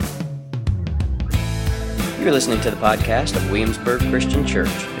You're listening to the podcast of Williamsburg Christian Church,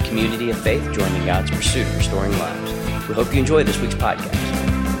 a community of faith joining God's pursuit of restoring lives. We hope you enjoy this week's podcast.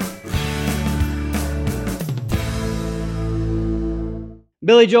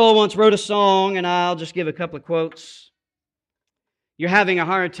 Billy Joel once wrote a song, and I'll just give a couple of quotes. You're having a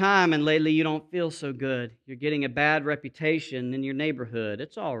hard time, and lately you don't feel so good. You're getting a bad reputation in your neighborhood.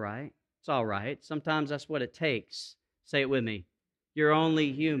 It's all right. It's all right. Sometimes that's what it takes. Say it with me. You're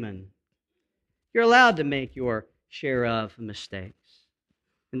only human. You're allowed to make your share of mistakes.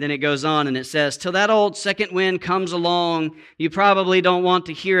 And then it goes on and it says, till that old second wind comes along, you probably don't want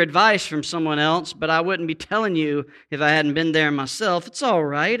to hear advice from someone else, but I wouldn't be telling you if I hadn't been there myself. It's all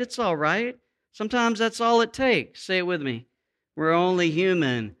right. It's all right. Sometimes that's all it takes. Say it with me. We're only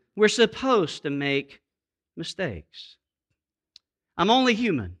human. We're supposed to make mistakes. I'm only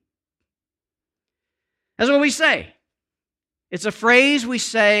human. That's what we say. It's a phrase we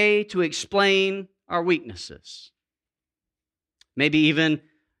say to explain our weaknesses. Maybe even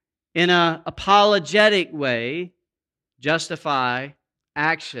in an apologetic way, justify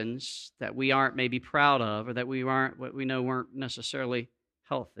actions that we aren't maybe proud of or that we know weren't necessarily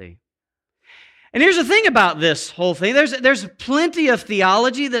healthy. And here's the thing about this whole thing. There's plenty of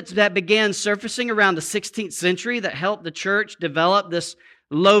theology that began surfacing around the 16th century that helped the church develop this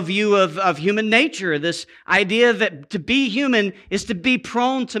low view of human nature, this idea that to be human is to be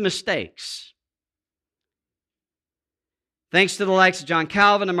prone to mistakes. Thanks to the likes of John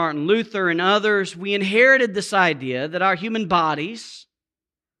Calvin and Martin Luther and others, we inherited this idea that our human bodies,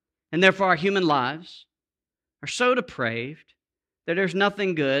 and therefore our human lives, are so depraved that there's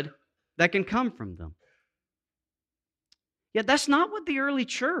nothing good that can come from them. Yet that's not what the early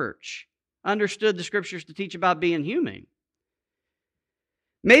church understood the Scriptures to teach about being human.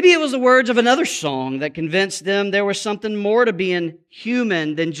 Maybe it was the words of another song that convinced them there was something more to being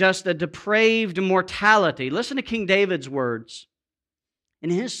human than just a depraved mortality. Listen to King David's words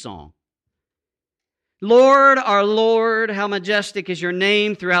in his song. Lord, our Lord, how majestic is your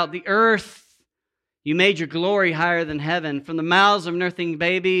name throughout the earth. You made your glory higher than heaven. From the mouths of nursing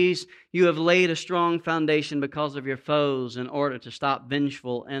babies, you have laid a strong foundation because of your foes in order to stop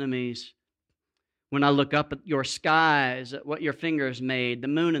vengeful enemies. When I look up at your skies, at what your fingers made, the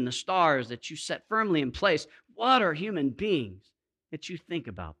moon and the stars that you set firmly in place, what are human beings that you think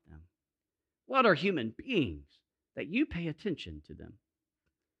about them? What are human beings that you pay attention to them?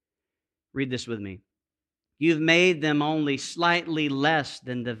 Read this with me. You've made them only slightly less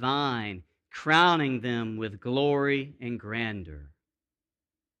than divine, crowning them with glory and grandeur.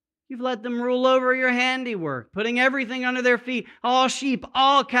 You've let them rule over your handiwork, putting everything under their feet, all sheep,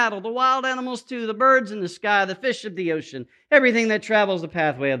 all cattle, the wild animals too, the birds in the sky, the fish of the ocean, everything that travels the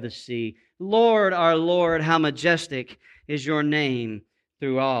pathway of the sea. Lord, our Lord, how majestic is your name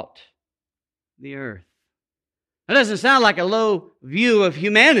throughout the earth. That doesn't sound like a low view of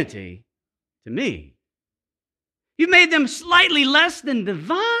humanity to me. You've made them slightly less than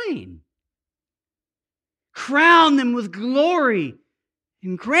divine. Crown them with glory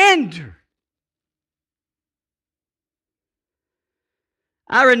and grandeur.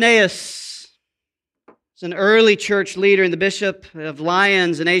 Irenaeus is an early church leader and the bishop of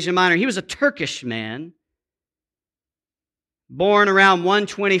Lyons in Asia Minor. He was a Turkish man, born around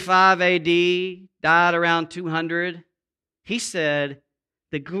 125 AD, died around 200. He said,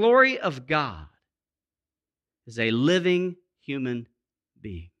 the glory of God is a living human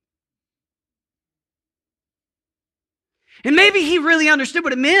being. And maybe he really understood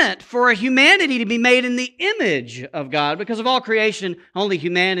what it meant for a humanity to be made in the image of God. Because of all creation, only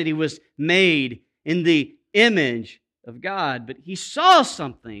humanity was made in the image of God. But he saw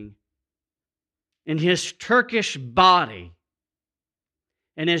something in his Turkish body,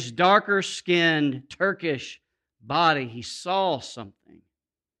 in his darker-skinned Turkish body. He saw something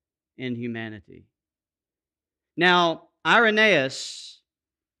in humanity. Now, Irenaeus,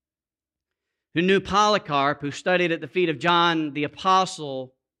 who knew Polycarp, who studied at the feet of John the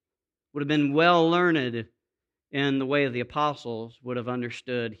Apostle, would have been well learned in the way of the apostles, would have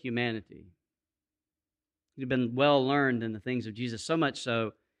understood humanity. He'd have been well learned in the things of Jesus, so much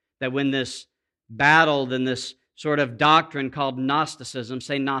so that when this battled in this sort of doctrine called Gnosticism,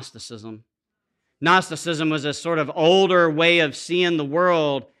 say Gnosticism. Gnosticism was a sort of older way of seeing the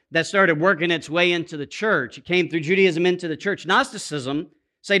world that started working its way into the church. It came through Judaism into the church. Gnosticism,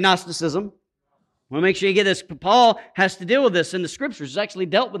 say Gnosticism. I want to make sure you get this. Paul has to deal with this in the Scriptures. It's actually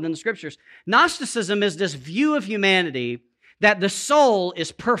dealt with in the Scriptures. Gnosticism is this view of humanity that the soul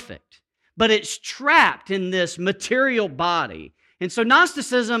is perfect, but it's trapped in this material body. And so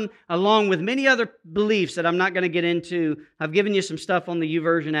Gnosticism, along with many other beliefs that I'm not going to get into, I've given you some stuff on the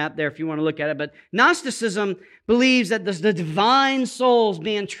YouVersion app there if you want to look at it, but Gnosticism believes that the divine souls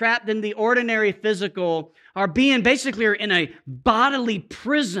being trapped in the ordinary physical are in a bodily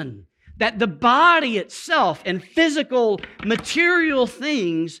prison, that the body itself and physical material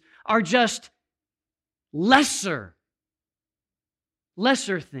things are just lesser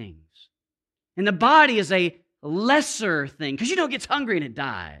things. And the body is a lesser thing, because it gets hungry and it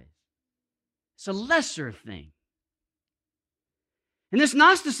dies. It's a lesser thing. And this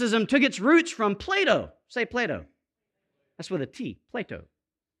Gnosticism took its roots from Plato. Say Plato. That's with a T. Plato,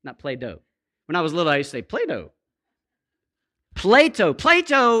 not Play-Doh. When I was little, I used to say Plato.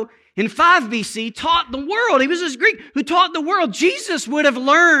 Plato in 5 BC taught the world. He was this Greek who taught the world. Jesus would have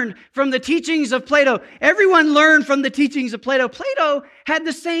learned from the teachings of Plato. Everyone learned from the teachings of Plato. Plato had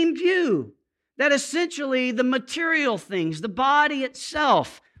the same view, that essentially the material things, the body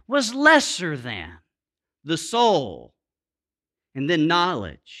itself, was lesser than the soul. And then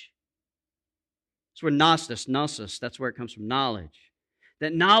knowledge. That's where gnosis, that's where it comes from, knowledge.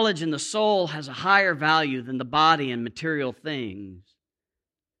 That knowledge in the soul has a higher value than the body and material things.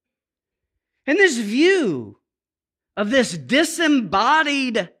 And this view of this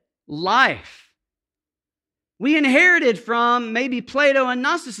disembodied life we inherited from maybe Plato and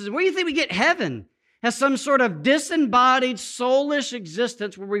Gnosticism. Where do you think we get heaven? As some sort of disembodied, soulish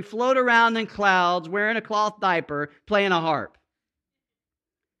existence where we float around in clouds, wearing a cloth diaper, playing a harp.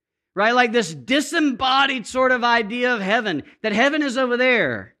 Right? Like this disembodied sort of idea of heaven, that heaven is over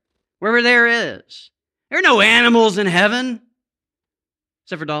there, wherever there is. There are no animals in heaven,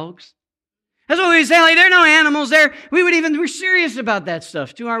 except for dogs. That's what we say, like there are no animals there. We're serious about that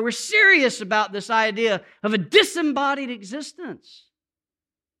stuff too. We're serious about this idea of a disembodied existence.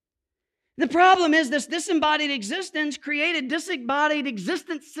 The problem is this disembodied existence created disembodied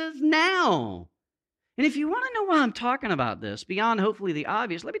existences now. And if you want to know why I'm talking about this, beyond hopefully the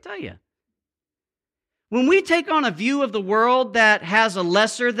obvious, let me tell you. When we take on a view of the world that has a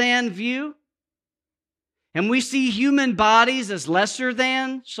lesser than view, and we see human bodies as lesser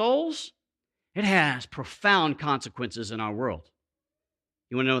than souls, it has profound consequences in our world.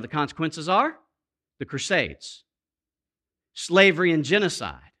 You want to know what the consequences are? The Crusades, slavery and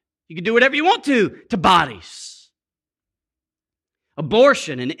genocide. You can do whatever you want to bodies.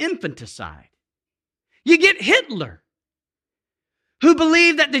 Abortion and infanticide. You get Hitler, who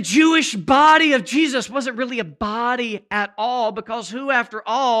believed that the Jewish body of Jesus wasn't really a body at all, because who, after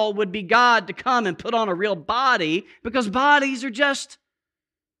all, would be God to come and put on a real body, because bodies are just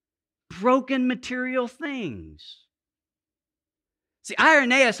broken material things. See,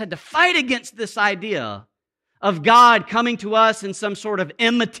 Irenaeus had to fight against this idea of God coming to us in some sort of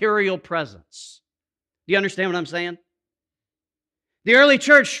immaterial presence. Do you understand what I'm saying? The early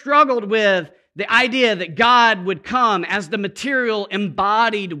church struggled with the idea that God would come as the material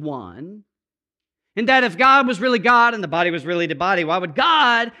embodied one, and that if God was really God and the body was really the body, why would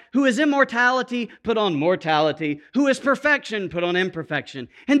God, who is immortality, put on mortality, who is perfection, put on imperfection?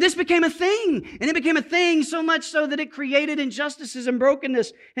 And this became a thing, and it became a thing so much so that it created injustices and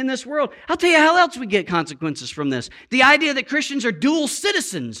brokenness in this world. I'll tell you how else we get consequences from this. The idea that Christians are dual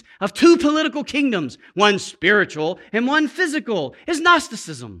citizens of two political kingdoms, one spiritual and one physical, is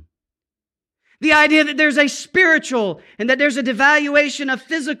Gnosticism. The idea that there's a spiritual and that there's a devaluation of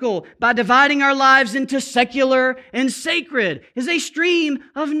physical by dividing our lives into secular and sacred is a stream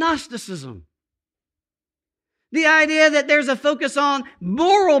of Gnosticism. The idea that there's a focus on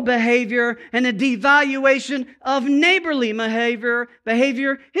moral behavior and a devaluation of neighborly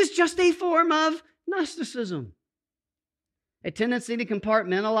behavior is just a form of Gnosticism. A tendency to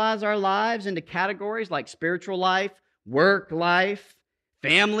compartmentalize our lives into categories like spiritual life, work life,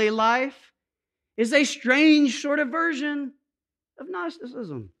 family life, is a strange sort of version of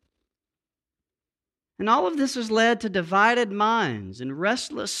Gnosticism. And all of this has led to divided minds and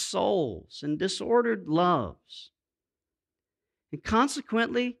restless souls and disordered loves. And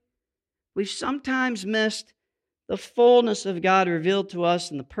consequently, we've sometimes missed the fullness of God revealed to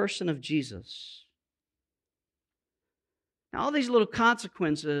us in the person of Jesus. Now, all these little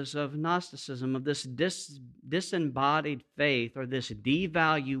consequences of Gnosticism, of this disembodied faith or this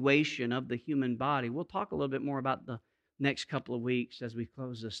devaluation of the human body, we'll talk a little bit more about the next couple of weeks as we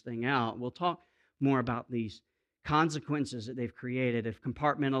close this thing out. We'll talk more about these consequences that they've created of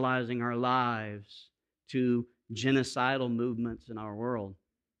compartmentalizing our lives to genocidal movements in our world.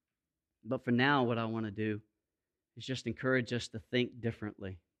 But for now, what I want to do is just encourage us to think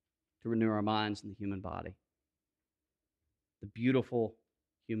differently, to renew our minds in the human body. The beautiful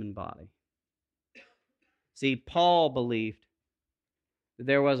human body. See, Paul believed that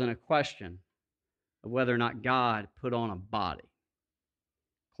there wasn't a question of whether or not God put on a body.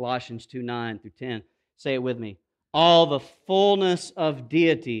 Colossians 2:9 through 10. Say it with me. All the fullness of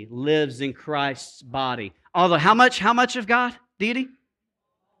deity lives in Christ's body. How much of God? Deity?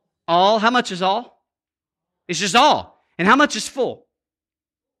 All. How much is all? It's just all. And how much is full?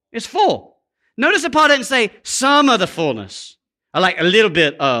 It's full. Notice that Paul didn't say some of the fullness, or like a little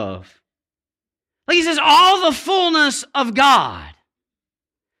bit of. Like he says, all the fullness of God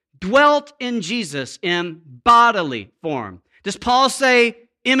dwelt in Jesus in bodily form. Does Paul say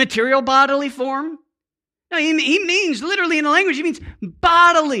immaterial bodily form? No, he means, literally in the language, he means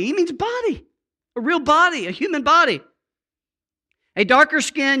bodily. He means body, a real body, a human body. A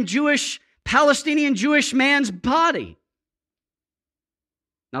darker-skinned Palestinian Jewish man's body.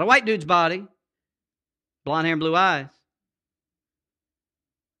 Not a white dude's body, blonde hair and blue eyes,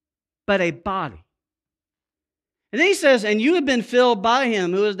 but a body. And then he says, and you have been filled by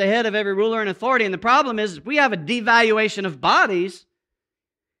him who is the head of every ruler and authority. And the problem is, we have a devaluation of bodies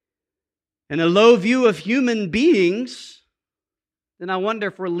and a low view of human beings, then I wonder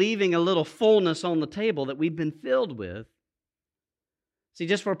if we're leaving a little fullness on the table that we've been filled with. See,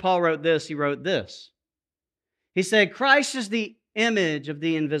 just before Paul wrote this, he wrote this. He said, Christ is the image of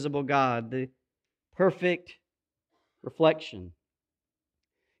the invisible God, the perfect reflection.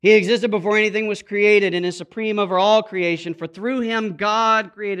 He existed before anything was created and is supreme over all creation, for through him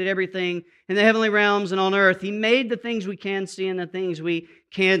God created everything in the heavenly realms and on earth. He made the things we can see and the things we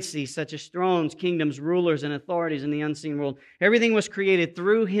can't see, such as thrones, kingdoms, rulers, and authorities in the unseen world. Everything was created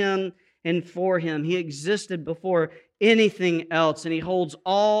through him and for him. He existed before anything else, and he holds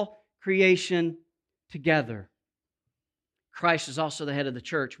all creation together. Christ is also the head of the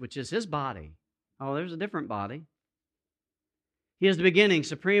church, which is his body. Oh, there's a different body. He is the beginning,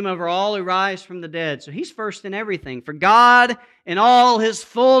 supreme over all who rise from the dead. So he's first in everything. For God in all his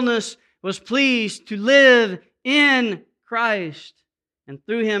fullness was pleased to live in Christ. And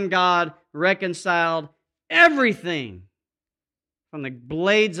through him God reconciled everything, from the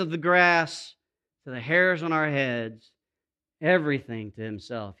blades of the grass to the hairs on our heads, everything to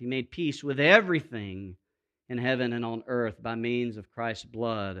himself. He made peace with everything in heaven and on earth by means of Christ's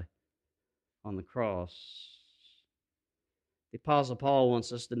blood on the cross. The Apostle Paul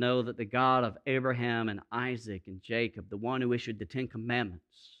wants us to know that the God of Abraham and Isaac and Jacob, the one who issued the Ten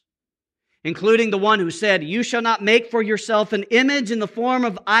Commandments, including the one who said, "You shall not make for yourself an image in the form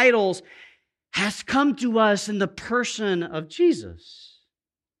of idols," has come to us in the person of Jesus,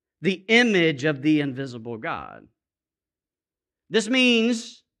 the image of the invisible God. This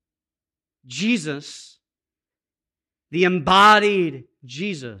means Jesus, the embodied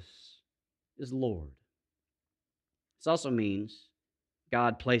Jesus, is Lord. This also means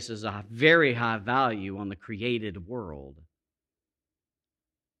God places a very high value on the created world,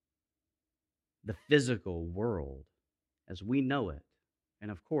 the physical world as we know it, and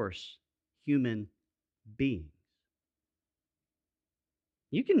of course, human beings.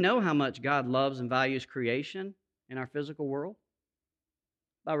 You can know how much God loves and values creation in our physical world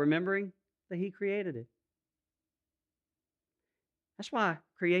by remembering that He created it. That's why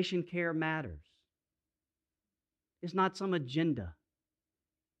creation care matters. It's not some agenda.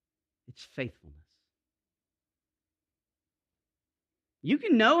 It's faithfulness. You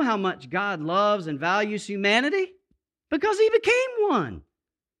can know how much God loves and values humanity because He became one.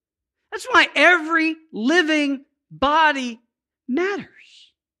 That's why every living body matters.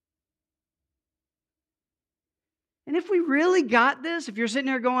 And if we really got this, if you're sitting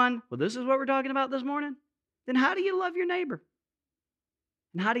there going, well, this is what we're talking about this morning, then how do you love your neighbor?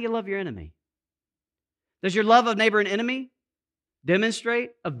 And how do you love your enemy? Does your love of neighbor and enemy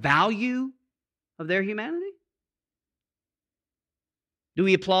demonstrate a value of their humanity? Do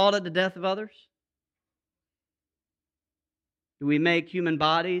we applaud at the death of others? Do we make human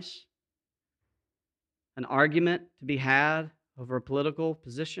bodies an argument to be had over a political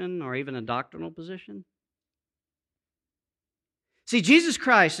position or even a doctrinal position? See, Jesus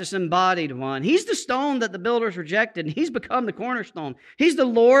Christ, this embodied one, He's the stone that the builders rejected, and He's become the cornerstone. He's the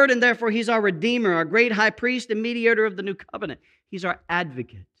Lord, and therefore He's our Redeemer, our great high priest and mediator of the new covenant. He's our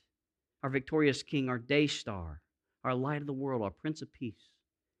advocate, our victorious King, our day star, our light of the world, our Prince of Peace.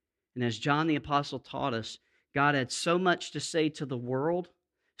 And as John the Apostle taught us, God had so much to say to the world,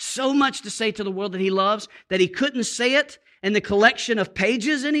 so much to say to the world that He loves, that He couldn't say it in the collection of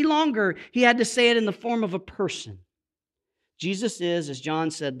pages any longer. He had to say it in the form of a person. Jesus is, as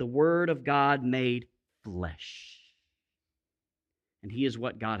John said, the Word of God made flesh. And He is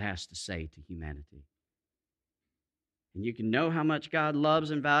what God has to say to humanity. And you can know how much God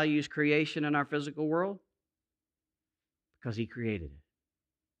loves and values creation in our physical world because He created it.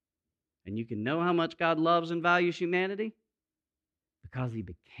 And you can know how much God loves and values humanity because He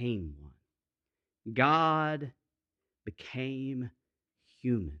became one. God became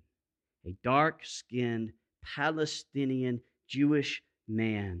human, a dark-skinned Palestinian Jewish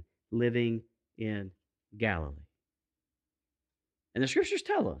man living in Galilee. And the Scriptures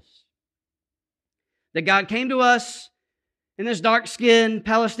tell us that God came to us in this dark-skinned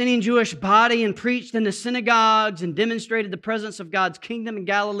Palestinian Jewish body and preached in the synagogues and demonstrated the presence of God's kingdom in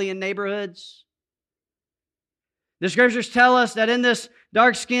Galilean neighborhoods. The Scriptures tell us that in this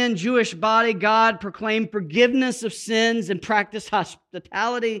dark-skinned Jewish body, God proclaimed forgiveness of sins and practiced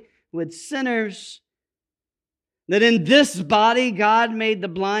hospitality with sinners. That in this body, God made the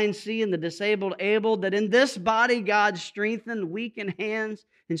blind see and the disabled able. That in this body, God strengthened weakened hands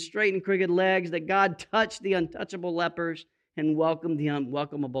and straightened crooked legs. That God touched the untouchable lepers and welcomed the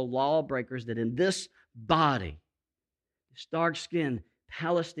unwelcomable lawbreakers. That in this body, this dark-skinned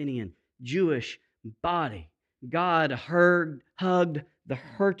Palestinian Jewish body, God hugged the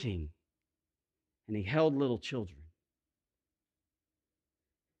hurting, and He held little children.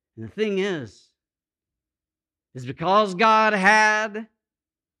 And the thing is because God had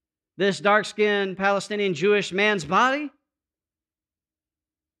this dark-skinned Palestinian Jewish man's body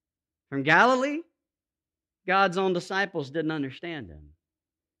from Galilee, God's own disciples didn't understand Him.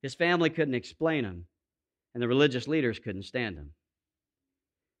 His family couldn't explain Him, and the religious leaders couldn't stand Him.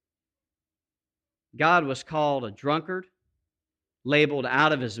 God was called a drunkard, labeled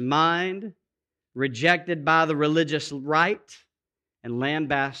out of His mind, rejected by the religious right, and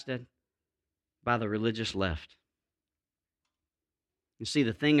lambasted by the religious left. You see,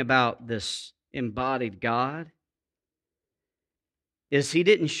 the thing about this embodied God is He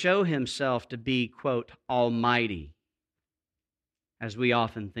didn't show Himself to be, quote, almighty, as we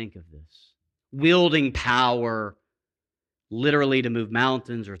often think of this, wielding power literally to move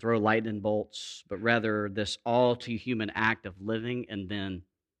mountains or throw lightning bolts, but rather this all-too-human act of living and then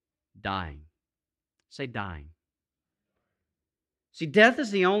dying. Say dying. See, death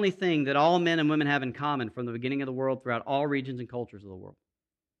is the only thing that all men and women have in common from the beginning of the world throughout all regions and cultures of the world.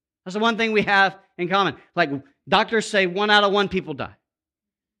 That's the one thing we have in common. Like doctors say 1 out of 1 people die.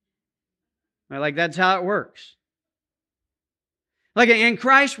 Right? Like that's how it works. And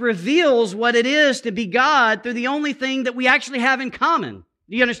Christ reveals what it is to be God through the only thing that we actually have in common.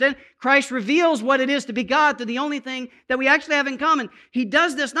 Do you understand? Christ reveals what it is to be God through the only thing that we actually have in common. He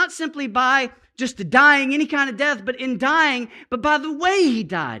does this not simply by just dying any kind of death, but in dying, but by the way He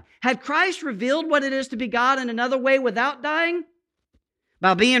died. Had Christ revealed what it is to be God in another way without dying?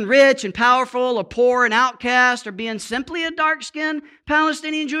 By being rich and powerful or poor and outcast or being simply a dark-skinned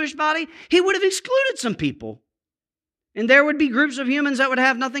Palestinian Jewish body, He would have excluded some people. And there would be groups of humans that would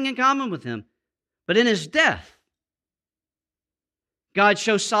have nothing in common with Him. But in His death, God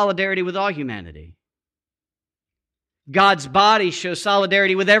shows solidarity with all humanity. God's body shows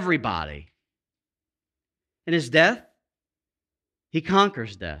solidarity with everybody. In His death, He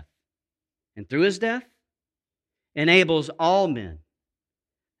conquers death. And through His death, enables all men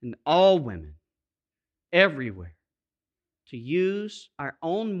and all women everywhere to use our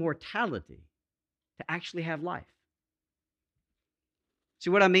own mortality to actually have life. See,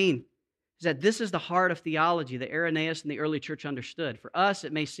 what I mean is that this is the heart of theology that Irenaeus and the early church understood. For us,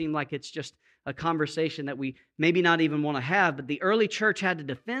 it may seem like it's just a conversation that we maybe not even want to have, but the early church had to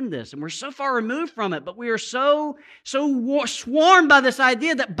defend this, and we're so far removed from it, but we are so swarmed by this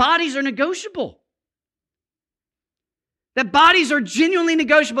idea that bodies are negotiable. That bodies are genuinely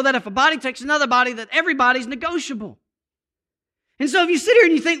negotiable, that if a body takes another body, that everybody's negotiable. And so if you sit here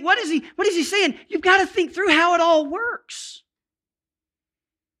and you think, what is he saying? You've got to think through how it all works.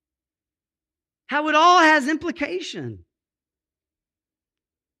 How it all has implication.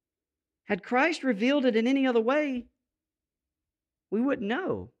 Had Christ revealed it in any other way, we wouldn't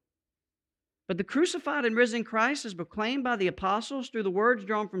know. But the crucified and risen Christ is proclaimed by the apostles through the words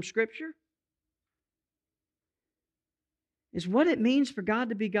drawn from Scripture is what it means for God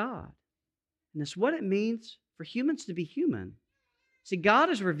to be God. And it's what it means for humans to be human. See, God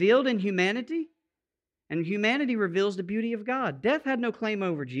is revealed in humanity, and humanity reveals the beauty of God. Death had no claim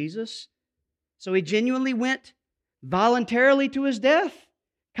over Jesus, so He genuinely went voluntarily to His death,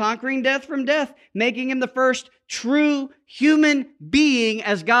 conquering death from death, making Him the first true human being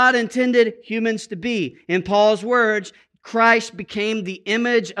as God intended humans to be. In Paul's words, Christ became the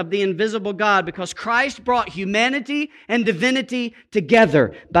image of the invisible God because Christ brought humanity and divinity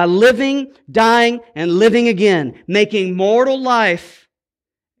together by living, dying, and living again, making mortal life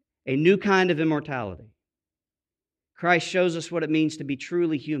a new kind of immortality. Christ shows us what it means to be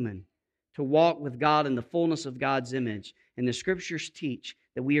truly human, to walk with God in the fullness of God's image. And the Scriptures teach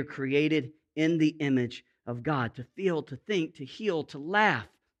that we are created in the image of God, to feel, to think, to heal, to laugh,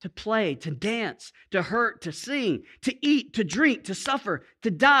 to play, to dance, to hurt, to sing, to eat, to drink, to suffer,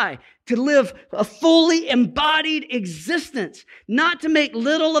 to die, to live a fully embodied existence, not to make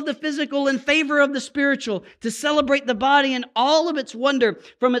little of the physical in favor of the spiritual, to celebrate the body in all of its wonder,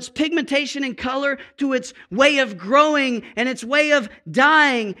 from its pigmentation and color to its way of growing and its way of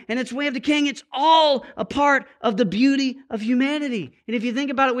dying and its way of decaying. It's all a part of the beauty of humanity. And if you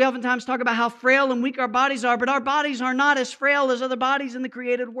think about it, we oftentimes talk about how frail and weak our bodies are, but our bodies are not as frail as other bodies in the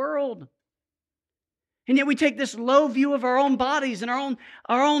created world. And yet we take this low view of our own bodies and our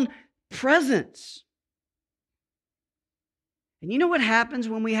own presence. And you know what happens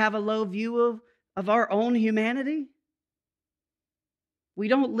when we have a low view of our own humanity? We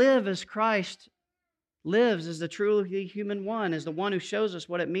don't live as Christ lives, as the truly human one, as the one who shows us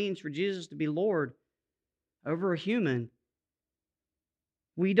what it means for Jesus to be Lord over a human.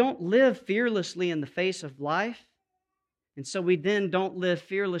 We don't live fearlessly in the face of life, and so we then don't live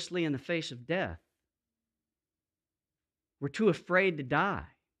fearlessly in the face of death. We're too afraid to die,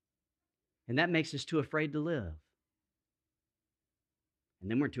 and that makes us too afraid to live. And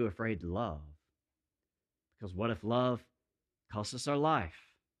then we're too afraid to love, because what if love costs us our life?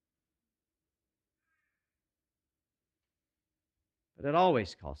 But it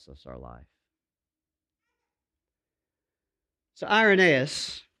always costs us our life. So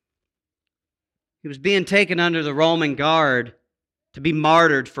Irenaeus, he was being taken under the Roman guard to be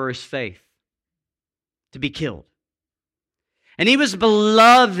martyred for his faith, to be killed. And he was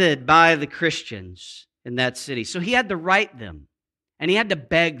beloved by the Christians in that city. So he had to write them, and he had to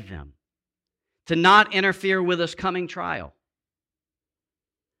beg them to not interfere with his coming trial,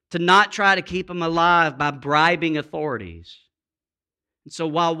 to not try to keep him alive by bribing authorities. And so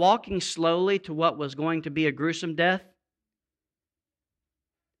while walking slowly to what was going to be a gruesome death,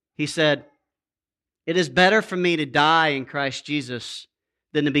 he said, "It is better for me to die in Christ Jesus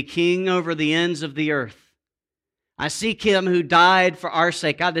than to be king over the ends of the earth. I seek him who died for our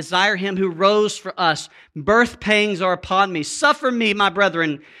sake. I desire him who rose for us. Birth pangs are upon me. Suffer me, my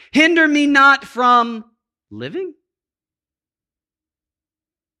brethren. Hinder me not from living.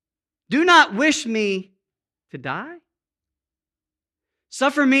 Do not wish me to die.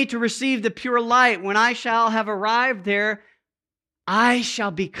 Suffer me to receive the pure light. When I shall have arrived there, I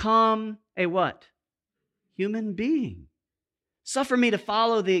shall become a what? Human being. Suffer me to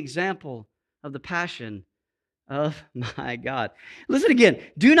follow the example of the passion of my God." Listen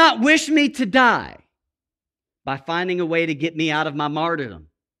again. Do not wish me to die by finding a way to get me out of my martyrdom.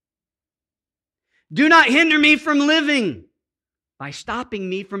 Do not hinder me from living by stopping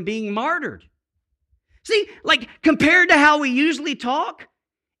me from being martyred. See, like compared to how we usually talk,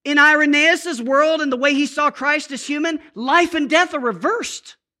 in Irenaeus' world and the way he saw Christ as human, life and death are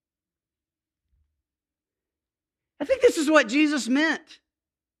reversed. I think this is what Jesus meant.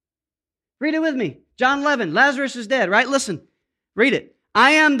 Read it with me. John 11, Lazarus is dead, right? Listen, read it.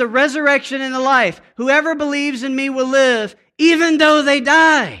 "I am the resurrection and the life. Whoever believes in me will live, even though they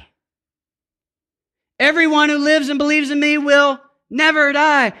die. Everyone who lives and believes in me will never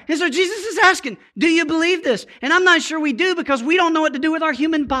die." And so Jesus is asking, do you believe this? And I'm not sure we do, because we don't know what to do with our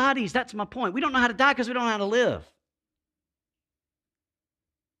human bodies. That's my point. We don't know how to die because we don't know how to live.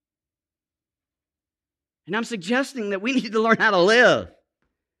 And I'm suggesting that we need to learn how to live.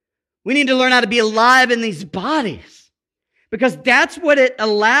 We need to learn how to be alive in these bodies, because that's what it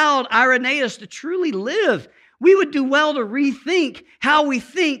allowed Irenaeus to truly live. We would do well to rethink how we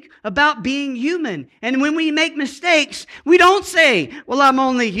think about being human. And when we make mistakes, we don't say, "Well, I'm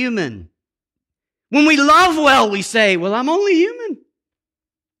only human." When we love well, we say, "Well, I'm only human."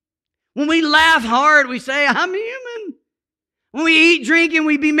 When we laugh hard, we say, "I'm human." When we eat, drink, and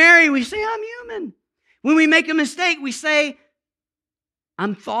we be merry, we say, "I'm human." When we make a mistake, we say,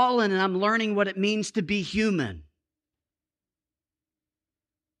 "I'm fallen and I'm learning what it means to be human."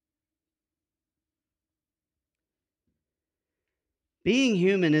 Being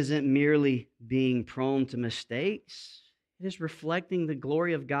human isn't merely being prone to mistakes. It is reflecting the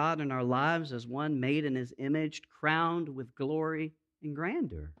glory of God in our lives as one made in His image, crowned with glory and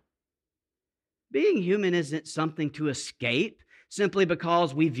grandeur. Being human isn't something to escape simply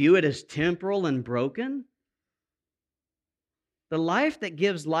because we view it as temporal and broken. The life that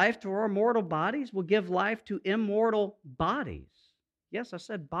gives life to our mortal bodies will give life to immortal bodies. Yes, I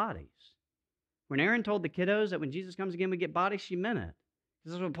said bodies. When Erin told the kiddos that when Jesus comes again we get bodies, she meant it.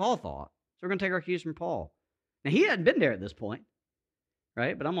 This is what Paul thought. So we're going to take our cues from Paul. Now, he hadn't been there at this point,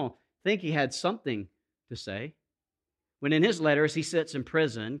 right? But I'm going to think he had something to say. When in his letter, as he sits in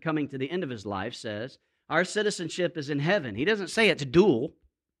prison, coming to the end of his life, says, our citizenship is in heaven. He doesn't say it's dual.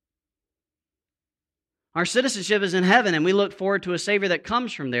 Our citizenship is in heaven, and we look forward to a Savior that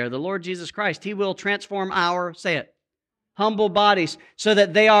comes from there, the Lord Jesus Christ. He will transform our, say it, humble bodies so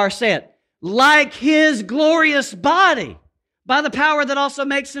that they are, say it, like His glorious body, by the power that also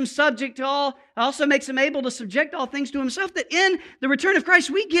makes Him subject to all, also makes Him able to subject all things to Himself, that in the return of Christ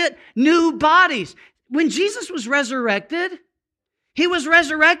we get new bodies. When Jesus was resurrected, He was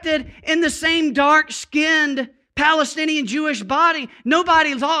resurrected in the same dark-skinned Palestinian Jewish body.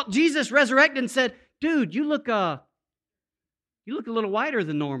 Nobody saw Jesus resurrected and said, dude, you look a little whiter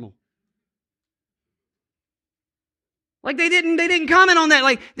than normal. Like they didn't comment on that.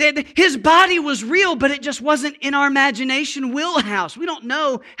 Like His body was real, but it just wasn't in our imagination wheelhouse. We don't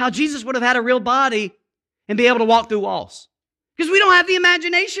know how Jesus would have had a real body and be able to walk through walls. Because we don't have the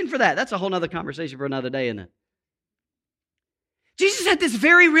imagination for that. That's a whole other conversation for another day, isn't it? Jesus had this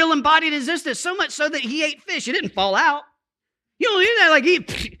very real embodied existence, so much so that He ate fish. It didn't fall out. You don't do that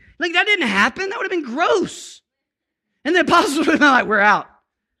like that didn't happen. That would have been gross. And the apostles would have been like, we're out.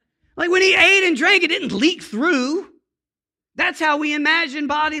 Like when He ate and drank, it didn't leak through. That's how we imagine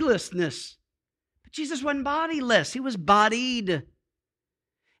bodilessness. But Jesus wasn't bodiless. He was bodied.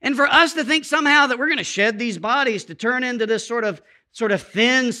 And for us to think somehow that we're going to shed these bodies to turn into this sort of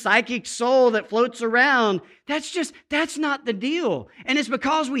thin psychic soul that floats around, that's not the deal. And it's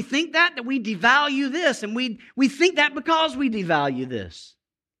because we think that we devalue this. And we think that because we devalue this.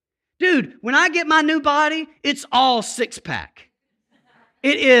 Dude, when I get my new body, it's all six-pack.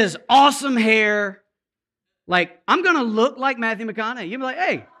 It is awesome hair. Like, I'm going to look like Matthew McConaughey. You'll be like,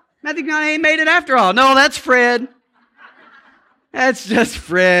 hey, Matthew McConaughey made it after all. No, that's Fred. That's just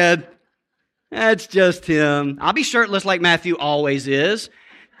Fred. That's just him. I'll be shirtless like Matthew always is.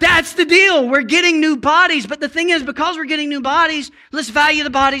 That's the deal. We're getting new bodies. But the thing is, because we're getting new bodies, let's value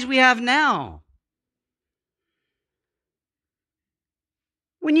the bodies we have now.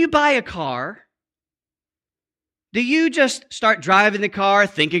 When you buy a car, do you just start driving the car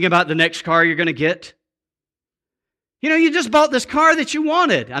thinking about the next car you're going to get? You know, you just bought this car that you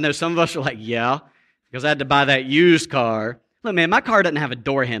wanted. I know some of us are like, yeah, because I had to buy that used car. Look, man, my car doesn't have a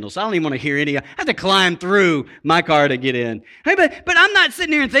door handle, so I don't even want to hear any. I have to climb through my car to get in. Hey, but I'm not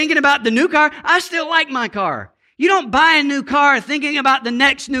sitting here and thinking about the new car. I still like my car. You don't buy a new car thinking about the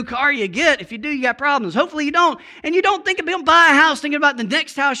next new car you get. If you do, you got problems. Hopefully you don't. And you don't buy a house thinking about the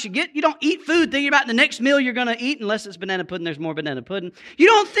next house you get. You don't eat food thinking about the next meal you're going to eat, unless it's banana pudding. There's more banana pudding.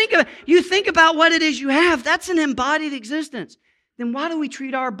 You think about what it is you have. That's an embodied existence. Then why do we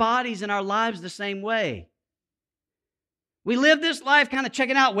treat our bodies and our lives the same way? We live this life kind of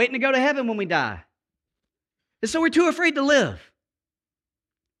checking out, waiting to go to heaven when we die. And so we're too afraid to live.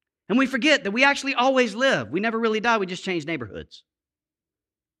 And we forget that we actually always live. We never really die. We just change neighborhoods.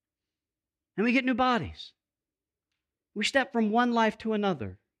 And we get new bodies. We step from one life to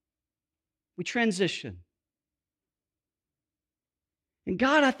another. We transition. And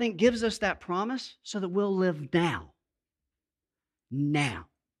God, I think, gives us that promise so that we'll live now. Now.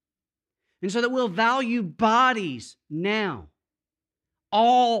 And so that we'll value bodies now.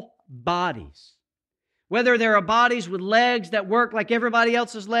 All bodies. Whether there are bodies with legs that work like everybody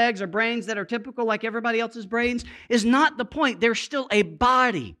else's legs or brains that are typical like everybody else's brains is not the point. There's still a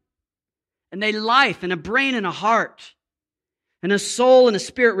body and a life and a brain and a heart. And a soul and a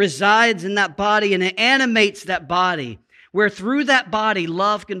spirit resides in that body and it animates that body. Where through that body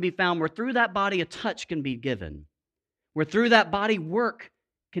love can be found. Where through that body a touch can be given. Where through that body work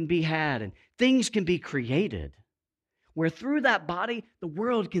can be had and things can be created. Where through that body the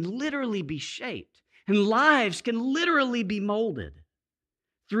world can literally be shaped. And lives can literally be molded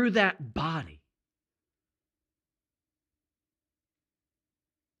through that body.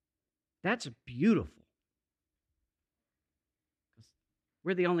 That's beautiful.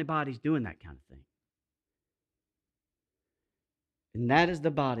 We're the only bodies doing that kind of thing. And that is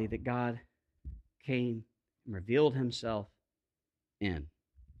the body that God came and revealed Himself in.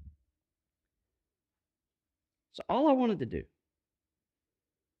 So all I wanted to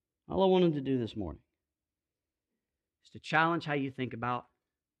do this morning to challenge how you think about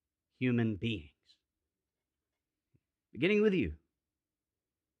human beings. Beginning with you.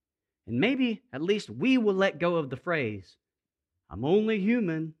 And maybe at least we will let go of the phrase, I'm only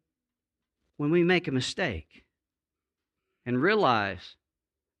human, when we make a mistake. And realize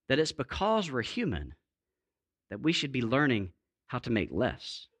that it's because we're human that we should be learning how to make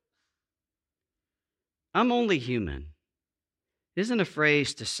less. I'm only human isn't a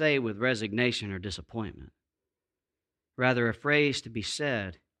phrase to say with resignation or disappointment. Rather, a phrase to be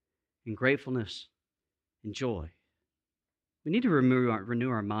said in gratefulness and joy. We need to renew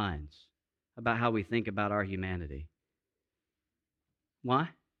our minds about how we think about our humanity. Why?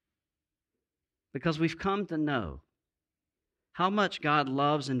 because we've come to know how much God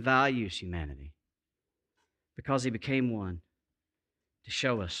loves and values humanity, because He became one to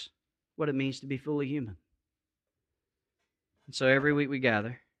show us what it means to be fully human. And so every week we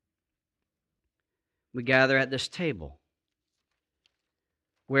gather at this table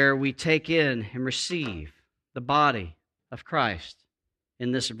where we take in and receive the body of Christ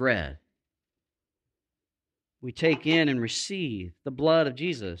in this bread. We take in and receive the blood of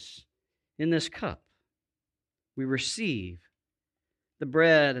Jesus in this cup. We receive the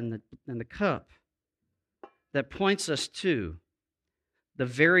bread and the cup that points us to the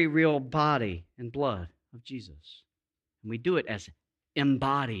very real body and blood of Jesus. And we do it as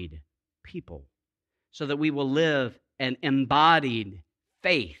embodied people so that we will live an embodied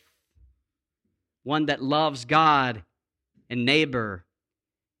faith, one that loves God and neighbor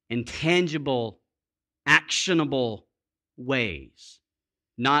in tangible, actionable ways,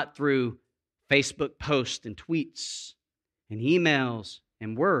 not through Facebook posts and tweets and emails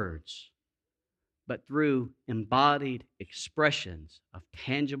and words, but through embodied expressions of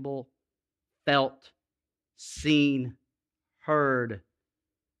tangible, felt, seen, heard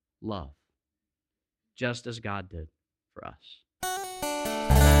love, just as God did for us.